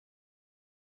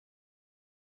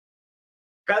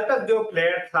कल तक जो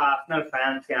प्लेयर था आर्सेनल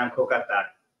फैंस की आंखों का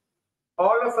तारा,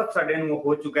 ऑल ऑफ अ सडन वो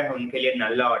हो चुका है उनके लिए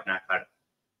नल्ला और नाकारा।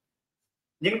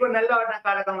 जिनको नल्ला और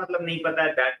नाकारा का मतलब नहीं पता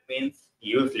है, that means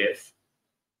useless.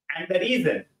 And the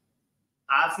reason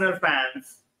Arsenal fans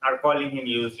are calling him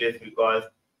useless because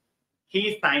he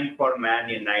signed for Man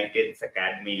United's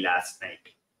academy last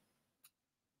night.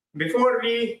 Before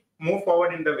we move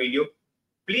forward in the video,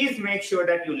 please make sure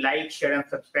that you like, share, and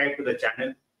subscribe to the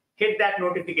channel. Hit that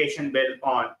notification bell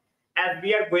on, as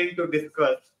we are going to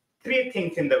discuss 3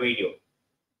 things in the video.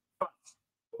 First,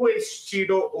 who is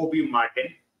Chido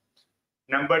Obi-Martin?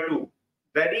 Number 2,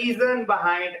 the reason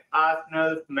behind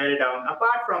Arsenal's meltdown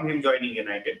apart from him joining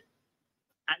United.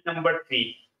 And number 3,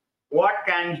 what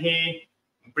can he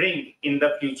bring in the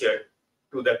future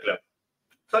to the club?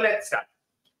 So let's start.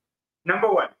 Number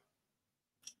 1,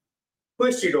 who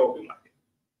is Chido Obi-Martin?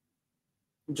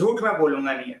 झूठ मैं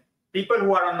बोलूंगा नहीं है. People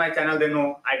who are on my channel, they know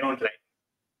I don't lie.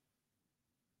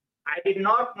 I did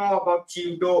not know about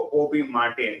Chido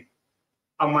Obi-Martin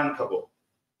a month ago.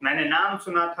 मैंने नाम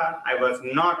सुना था. I was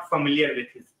not familiar with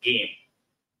his game.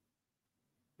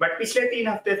 But पिछले 3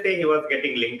 हफ्ते से he was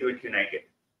getting linked with United.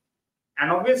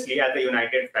 And obviously, as a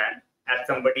United fan, as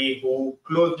somebody who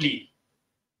closely,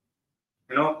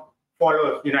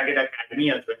 follows United Academy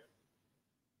as well,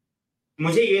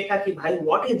 मुझे ये था कि भाई,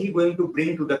 what is he going to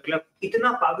bring to the club?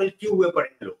 इतना पागल क्यों हुए पड़े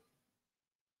हैं लोग?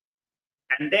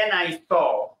 And then I saw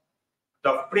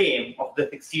the frame of the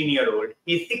 16-year-old.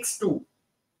 He's 6'2".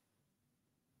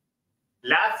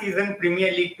 Last season,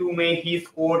 Premier League 2 में he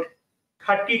scored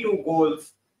 32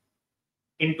 goals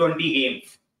in 20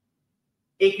 games.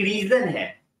 एक रीजन है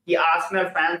कि आर्सेनल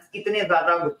फैंस इतने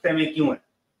ज्यादा गुस्से में क्यों हैं.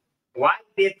 Why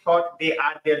they thought they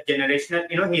are their generational,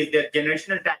 he is their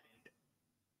generational talent,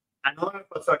 and all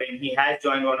of a sudden he has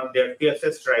joined one of their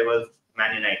fiercest rivals,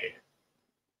 Man United.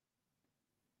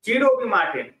 Chido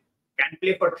Obi-Martin can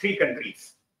play for 3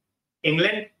 countries: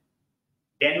 England,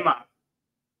 Denmark,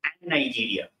 and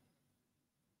Nigeria.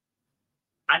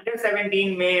 Under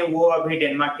 17 में वो अभी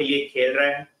Denmark के लिए खेल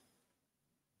रहा है.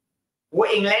 वो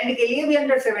England के लिए भी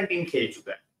अंडर 17 खेल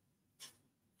चुका है.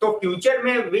 तो फ्यूचर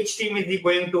में which team is he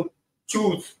going to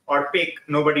choose और pick,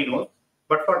 nobody knows.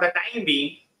 But for the time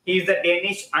being he is the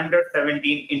Danish under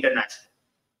 17 international.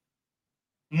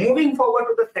 Moving forward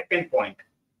to the second point,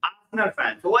 Arsenal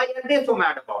fans, why are they so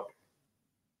mad about it?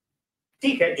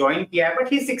 ठीक है, join किया है,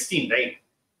 but he 16, right?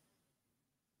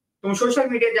 तुम social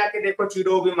media जाके देखो,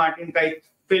 चिडो ओबी-मार्टिन का एक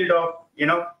field of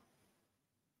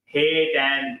hate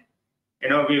and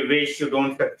we wish you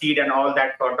don't succeed and all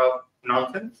that sort of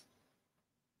nonsense.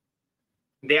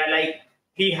 They are like,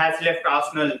 he has left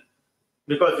Arsenal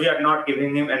because we are not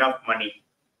giving him enough money.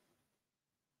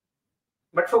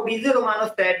 But Fabrizio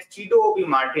Romano said Chido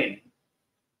Obi-Martin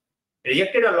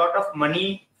rejected a lot of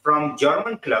money from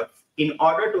German clubs in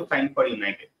order to sign for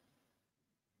United.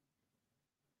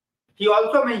 He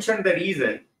also mentioned the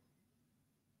reason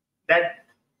that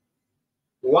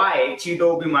why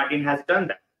Chido Obi-Martin has done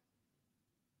that.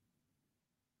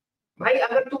 भाई,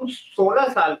 अगर तुम 16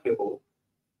 साल के हो,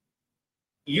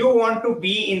 you want to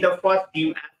be in the first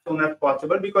team as soon as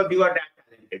possible because you are that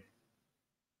talented.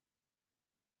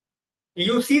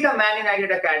 You see the Man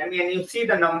United Academy and you see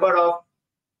the number of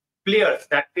players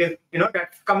that is,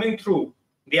 that's coming through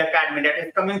the academy, that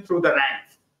is coming through the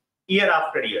ranks year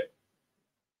after year.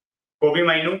 Kobe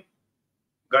Mainu,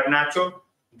 Garnacho.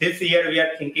 This year we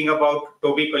are thinking about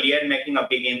Toby Collier making a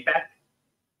big impact.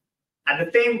 At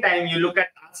the same time, you look at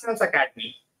Arsenal's academy,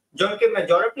 जो उनके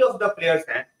majority of the players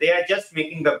हैं, they are just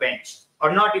making the bench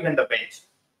or not even the bench.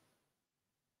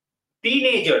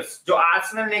 Teenagers जो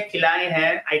Arsenal ने खिलाए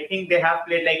हैं, I think they have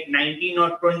played like 19 or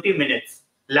 20 minutes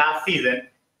last season.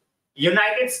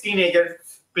 United's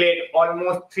teenagers played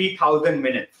almost 3,000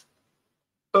 minutes.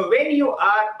 So when you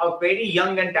are a very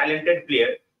young and talented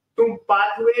player, तुम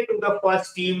pathway to the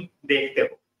first team देखते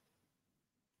हो.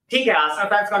 ठीक है, Arsenal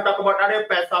fans can talk about अरे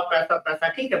पैसा पैसा पैसा.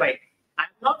 ठीक है भाई,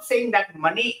 I'm not saying that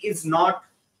money is not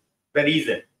the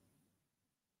reason.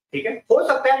 ठीक है, हो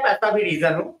सकता है पैसा भी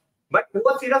रीजन हो, बट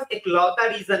वो सिर्फ इकलौता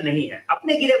रीजन नहीं है.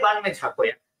 अपने गिरेबान में झांको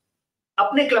यार,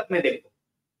 अपने क्लब में देखो,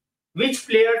 which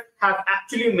players have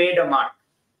actually made a mark.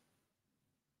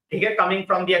 ठीक है, coming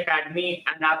from the academy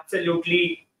and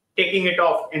absolutely taking it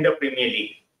off in the Premier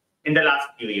League in the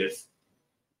last few years.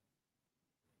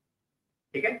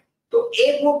 ठीक है, तो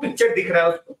एक वो पिक्चर दिख रहा है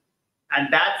उसको, and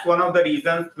that's one of the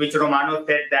reasons which Romano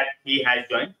said that he has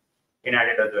joined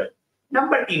United as well.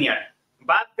 Number 3 यार,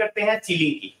 बात करते हैं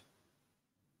सीलिंग की.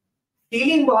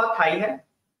 सीलिंग बहुत हाई है.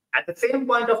 At the same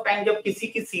point of time जब किसी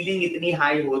की सीलिंग इतनी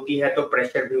हाई होती है तो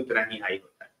प्रेशर भी उतना ही हाई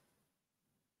होता है.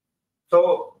 So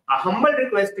A humble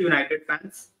request to United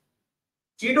fans.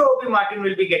 Chido Obi-Martin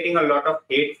will be getting a lot of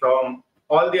hate from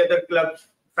all the other clubs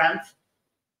fans.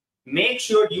 Make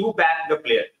sure you back the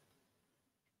player.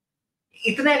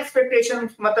 इतना expectation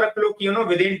मत रख लो कि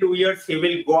within 2 years he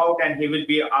will go out and he will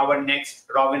be our next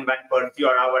Robin van Persie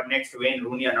or our next Wayne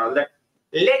Rooney and all that.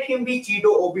 Let him be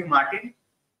Chido Obi-Martin.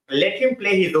 Let him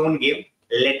play his own game.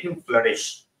 Let him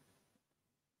flourish.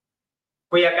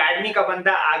 कोई academy का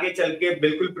बंदा आगे चल के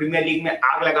बिल्कुल premiere league में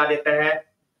आग लगा देता है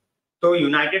तो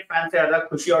यूनाइटेड फैन से ज्यादा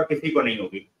खुशी और किसी को नहीं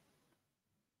होगी.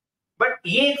 बट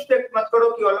ये एक्सपेक्ट मत करो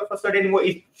कि ऑल ऑफ अ सडन वो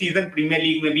इस सीजन प्रीमियर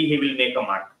लीग में भी he will make a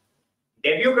mark.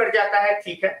 Debut कर जाता है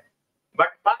ठीक है, बट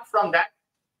अपार्ट फ्रॉम दैट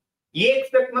ये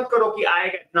एक्सपेक्ट मत करो कि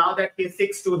आएगा now that he is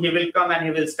 6'2 he will come and he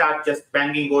will start just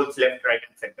banging goals left right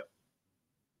and centre.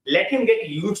 Let him get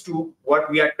used to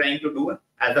what we are trying to do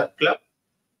as a club.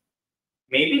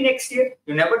 Maybe next year,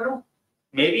 you never know.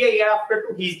 Maybe a year after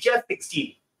too. He's just 16.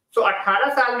 So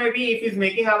 18 साल में भी if he's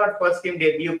making our first team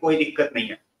debut कोई दिक्कत नहीं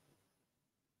है.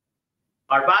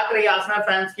 और बात रही आर्सेनल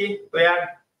फैंस की तो यार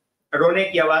रोने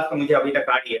की आवाज तो मुझे अभी तक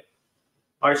आ रही है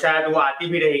और शायद वो आती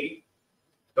भी रहेगी.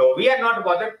 तो we are not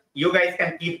bothered. You guys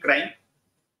can keep crying.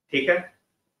 ठीक है.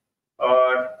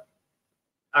 और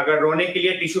अगर रोने के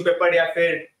लिए टिश्यू पेपर या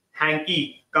फिर हैंकी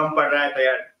कम पड़ रहा है तो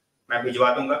यार मैं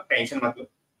भिजवा दूंगा, टेंशन मत लो.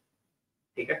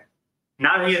 ठीक है.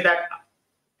 Now he is that,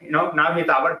 now he is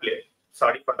our player.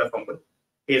 Sorry for the fumble.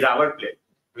 He is our player.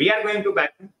 We are going to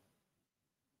back him,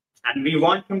 and we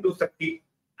want him to succeed,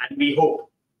 and we hope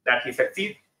that he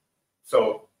succeeds.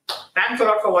 So, thanks a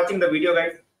lot for watching the video,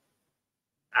 guys.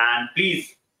 And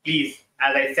please,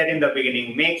 as I said in the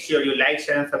beginning, make sure you like,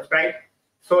 share, and subscribe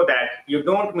so that you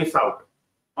don't miss out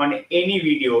on any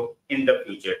video in the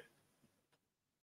future.